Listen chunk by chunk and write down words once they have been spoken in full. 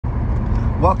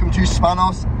Welcome to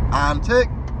Spanos Antic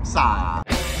Side.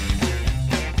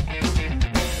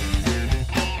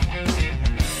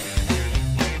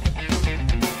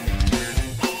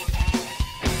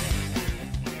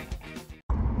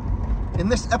 In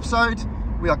this episode,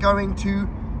 we are going to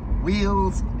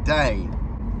Wheels Day.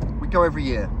 We go every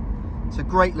year. It's a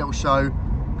great little show,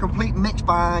 complete mixed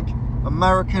bag,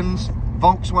 Americans,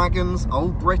 Volkswagens,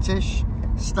 old British,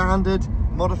 standard,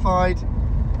 modified,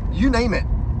 you name it,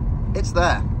 it's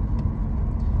there.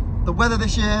 The weather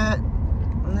this year,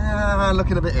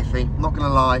 looking a bit iffy, not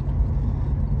gonna lie.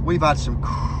 We've had some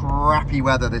crappy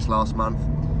weather this last month.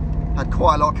 Had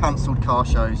quite a lot of cancelled car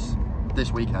shows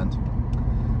this weekend.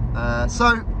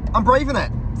 So I'm braving it.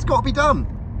 It's got to be done.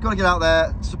 Got to get out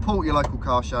there, support your local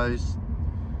car shows.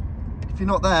 If you're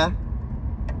not there,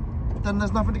 then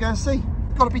there's nothing to go and see.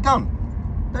 Got to be done.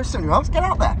 Don't sit on your arms, get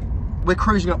out there. We're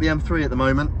cruising up the M3 at the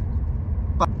moment,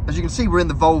 but as you can see, we're in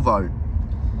the Volvo.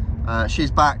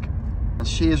 She's back and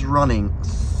she is running.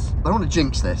 I don't want to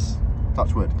jinx this,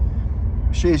 touch wood.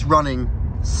 She is running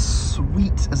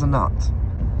sweet as a nut.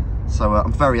 So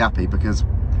I'm very happy because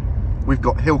we've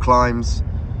got hill climbs,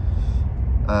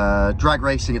 drag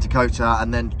racing at Dakota,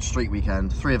 and then street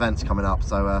weekend. 3 events coming up,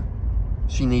 so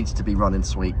she needs to be running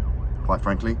sweet, quite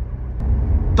frankly.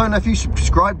 Don't know if you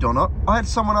subscribed or not. I had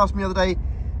someone ask me the other day,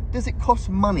 does it cost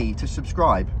money to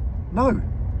subscribe? No,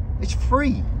 it's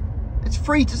free. It's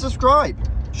free to subscribe.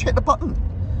 Just hit the button.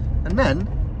 And then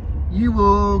you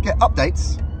will get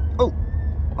updates.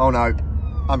 Oh no,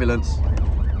 ambulance.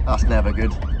 That's never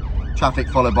good. Traffic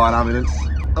followed by an ambulance.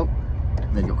 Oh,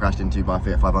 and then got crashed into by a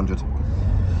Fiat 500.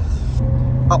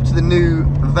 Up to the new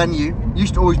venue.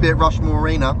 Used to always be at Rushmore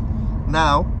Arena.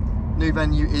 Now, new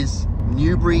venue is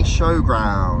Newbury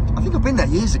Showground. I think I've been there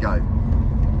years ago.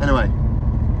 Anyway,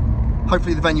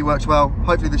 hopefully the venue works well.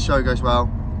 Hopefully the show goes well.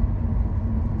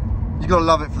 You've got to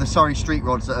love it for the Surrey street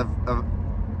rods that have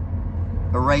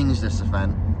arranged this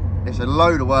event. It's a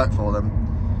load of work for them.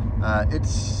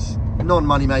 It's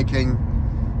non-money making.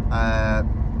 And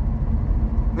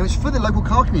it's for the local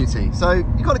car community. So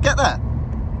you've got to get there.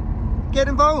 Get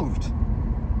involved.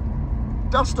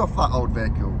 Dust off that old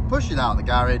vehicle. Push it out of the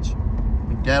garage.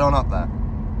 And get on up there.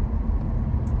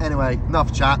 Anyway,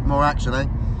 enough chat, more action, eh?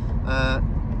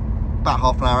 About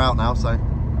half an hour out now, so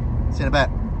see you in a bit.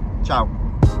 Ciao.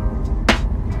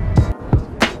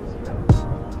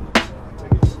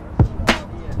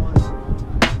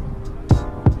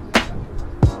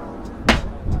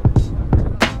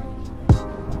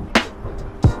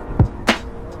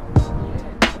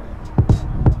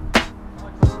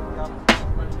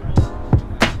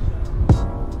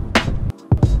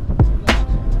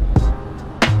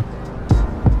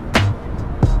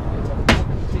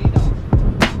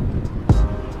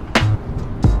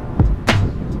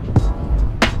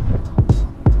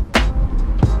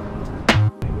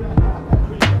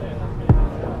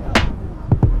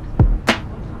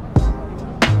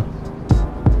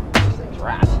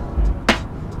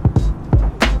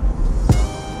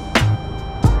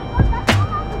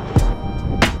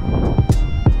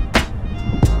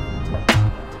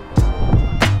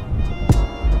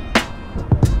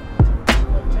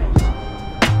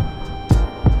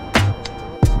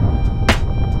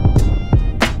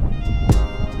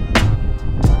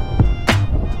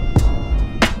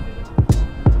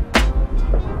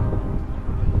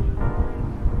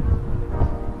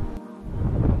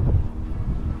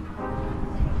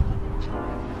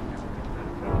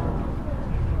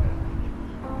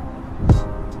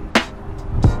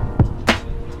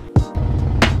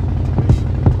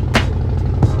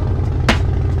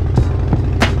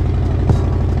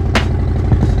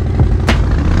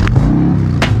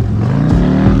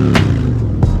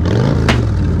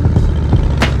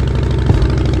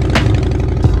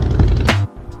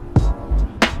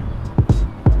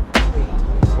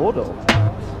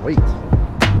 Sweet.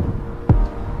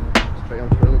 Straight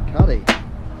onto a little caddy.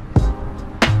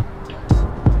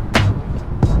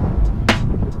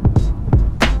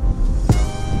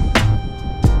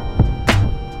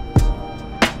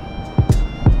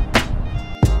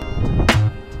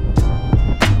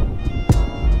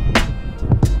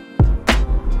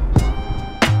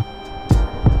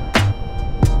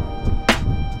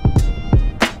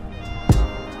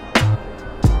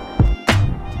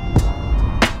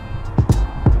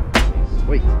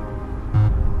 Sweet.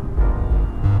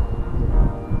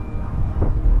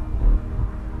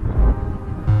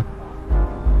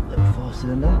 Little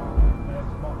 4-cylinder.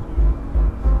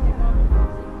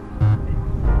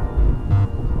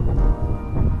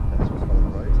 That's what's on the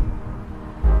road.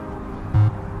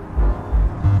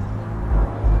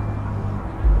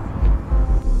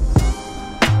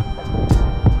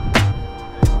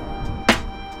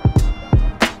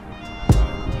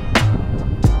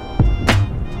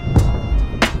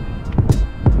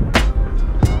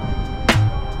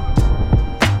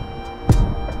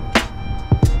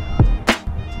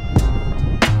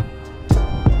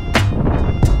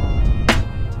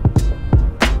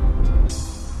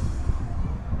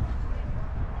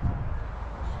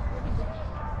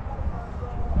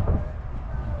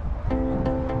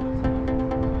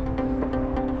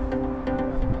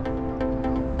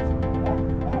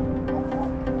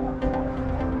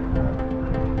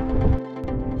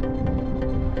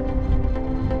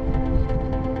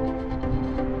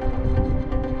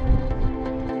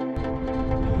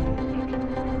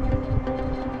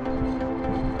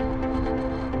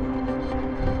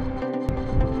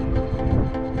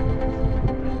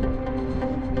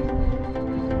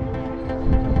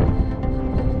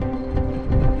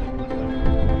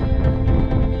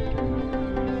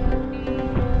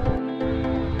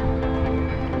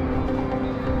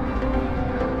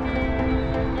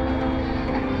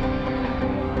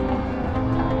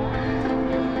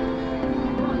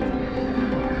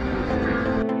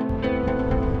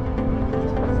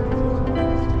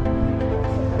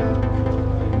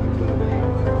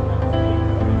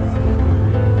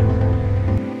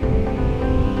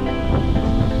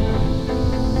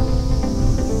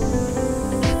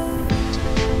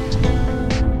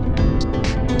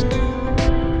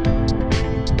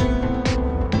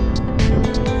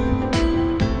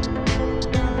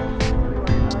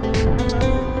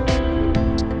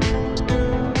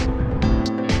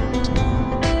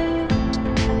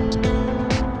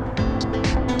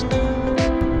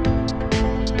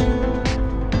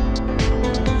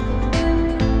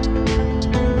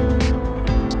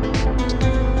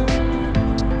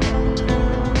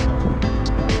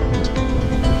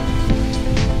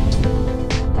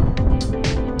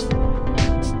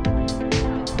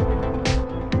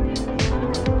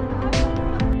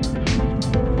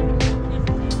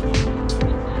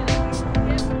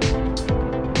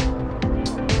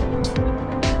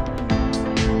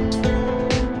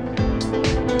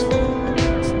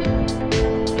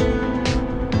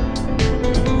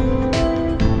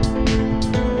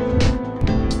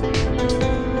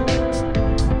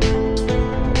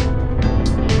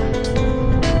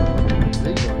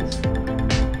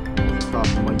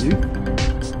 view.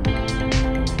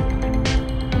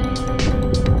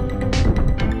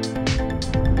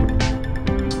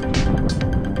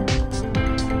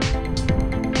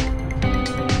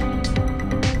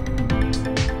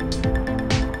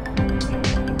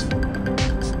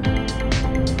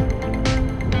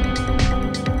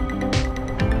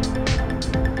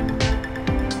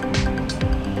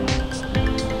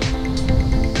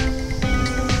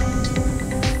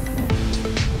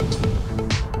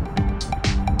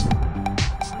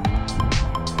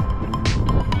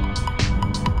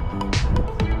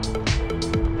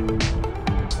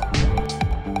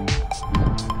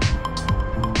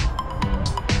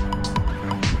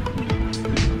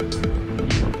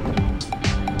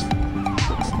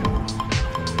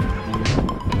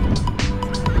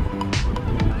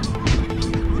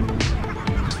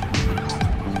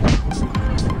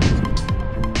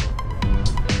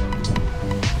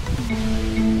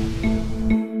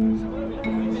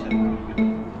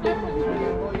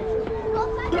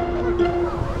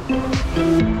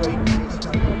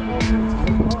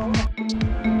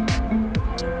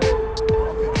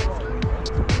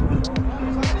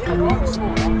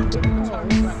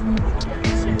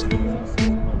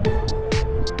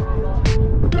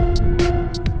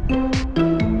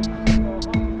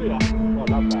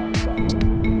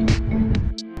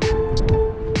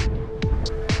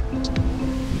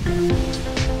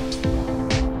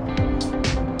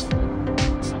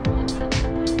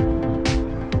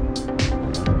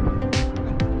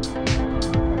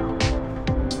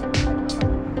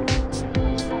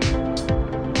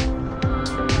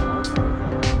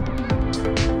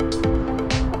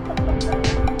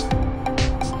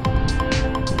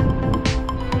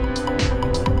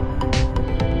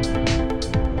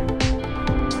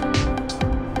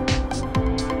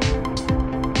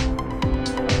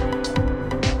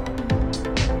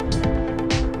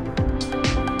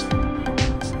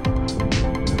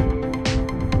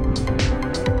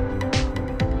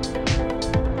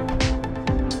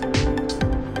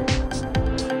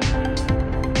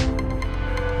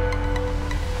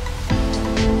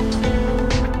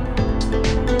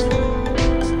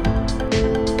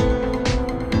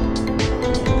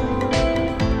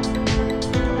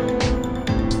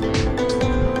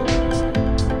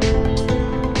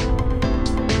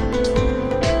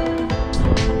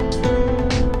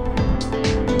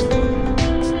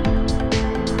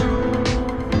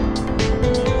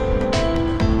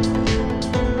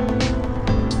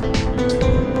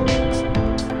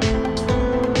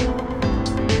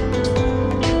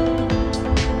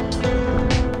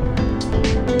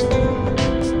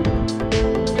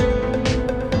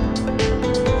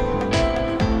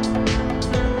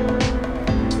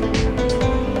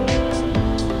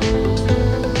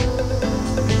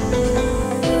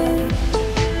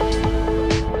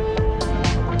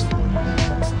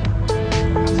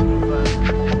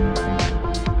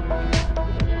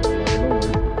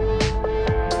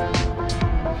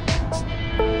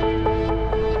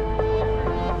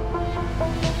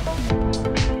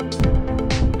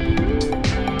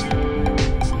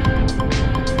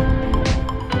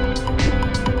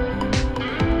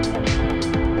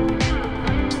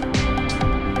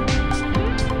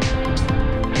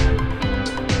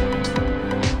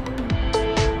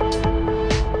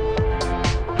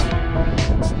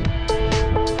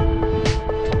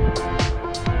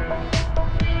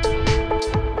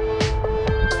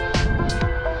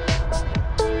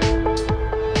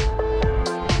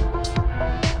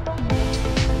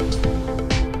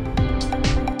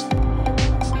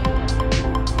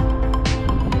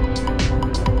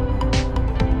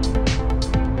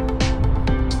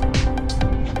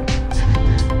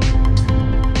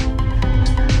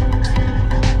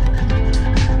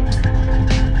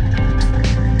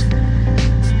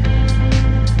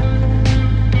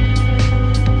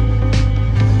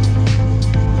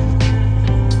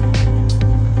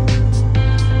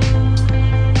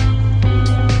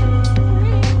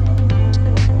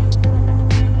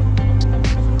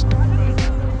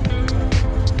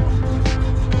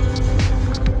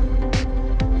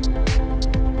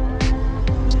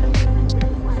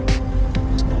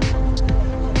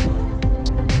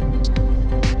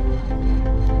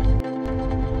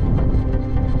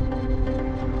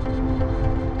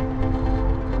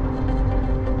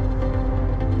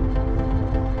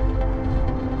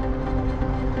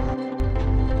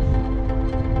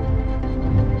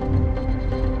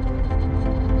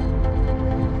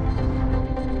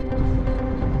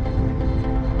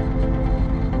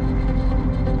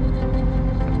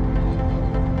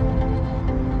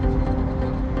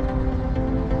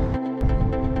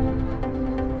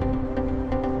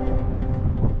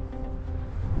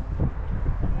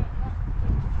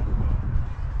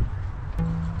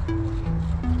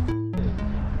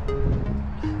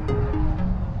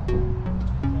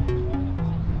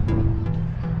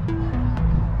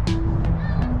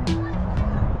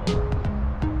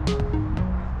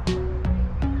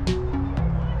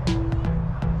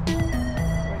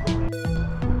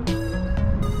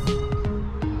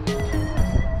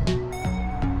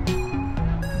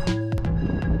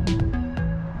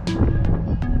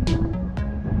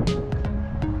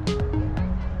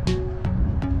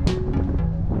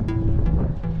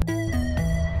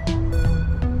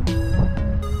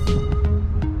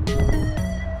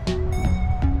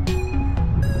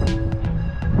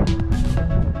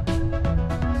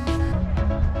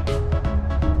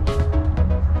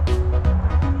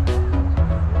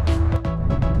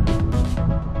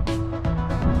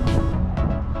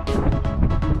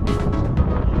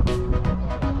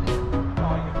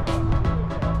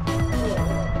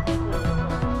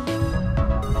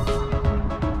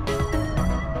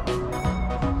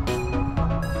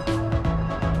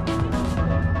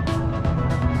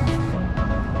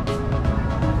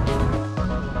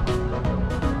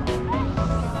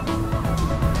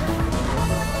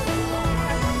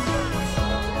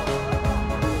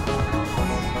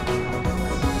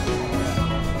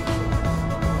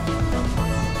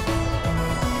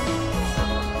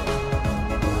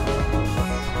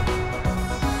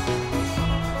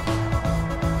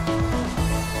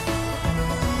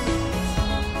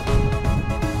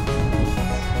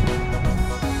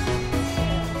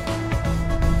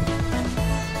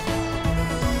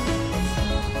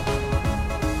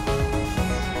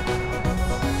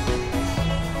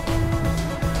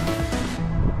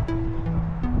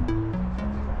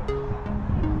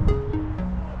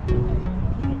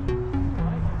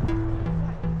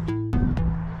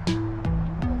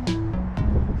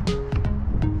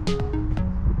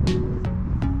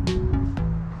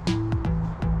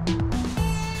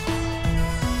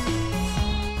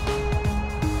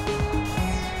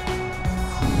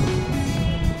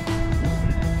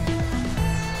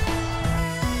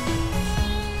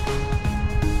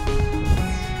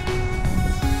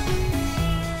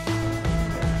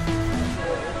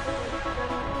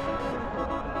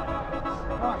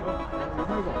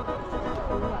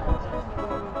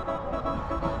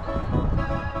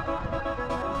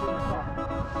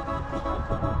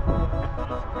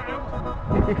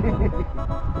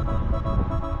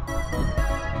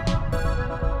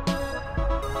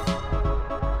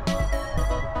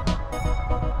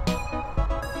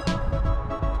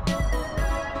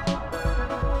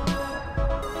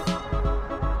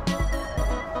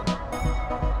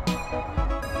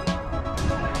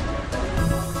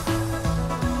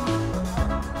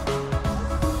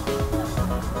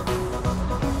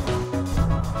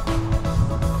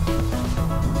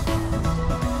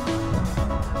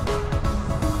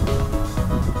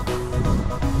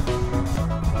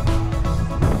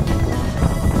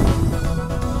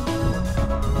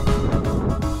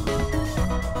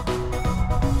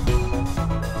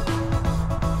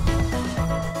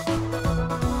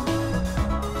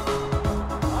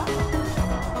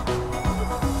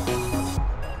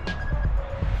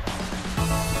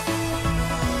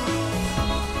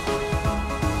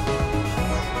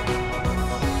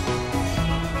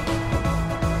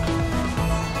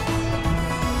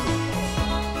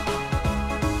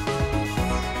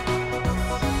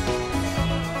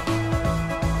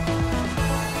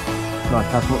 Nice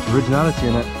to have some originality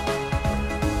in it.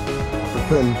 We're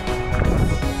putting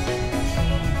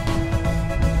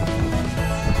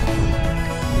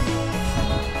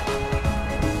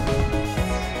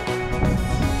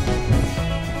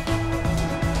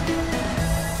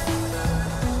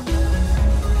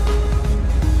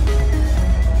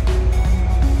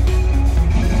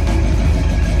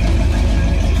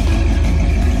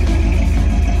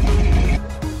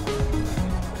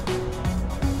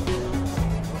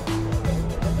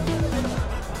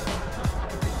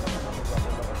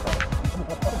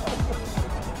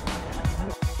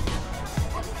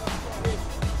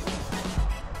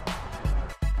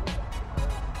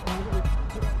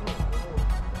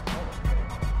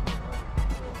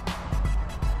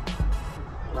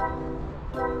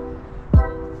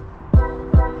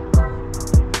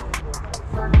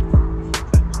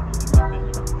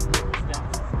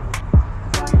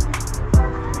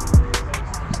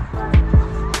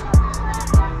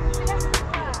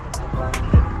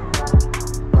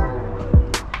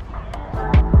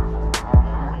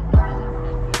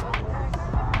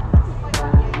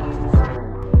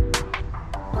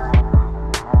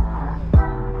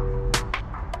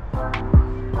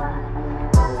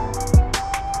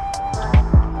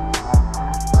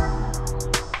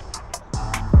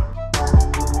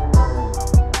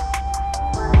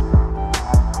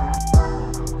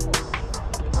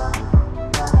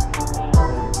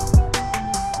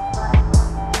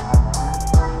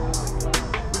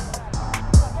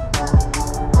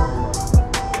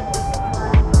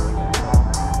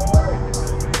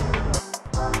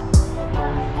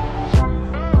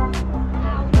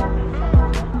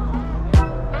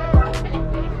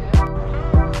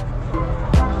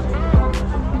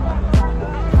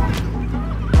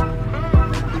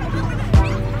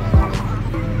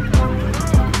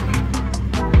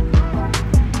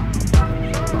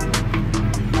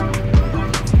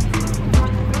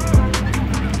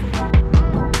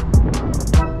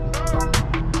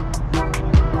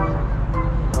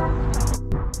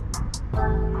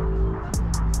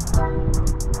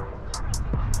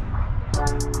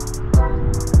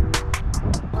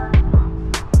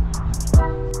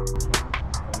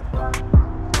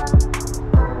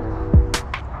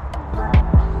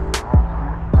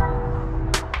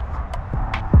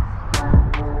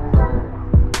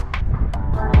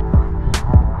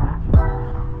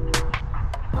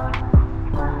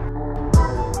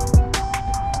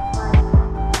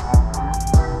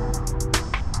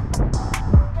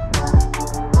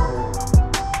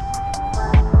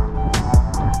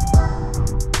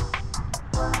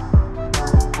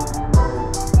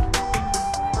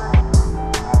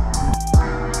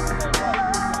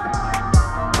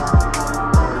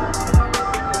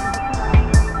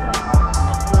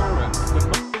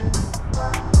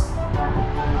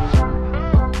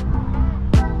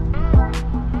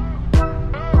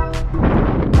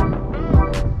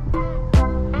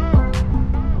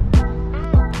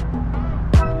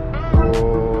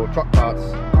truck parts.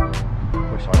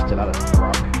 Wish I still had a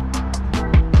truck.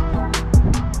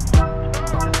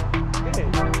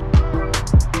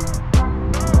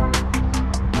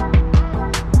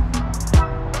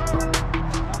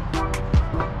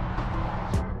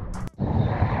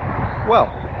 Well,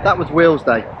 that was Wheels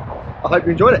Day. I hope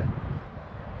you enjoyed it.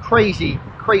 Crazy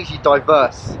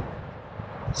diverse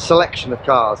selection of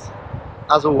cars.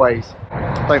 As always,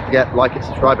 don't forget, like it,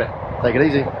 subscribe it. Take it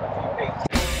easy.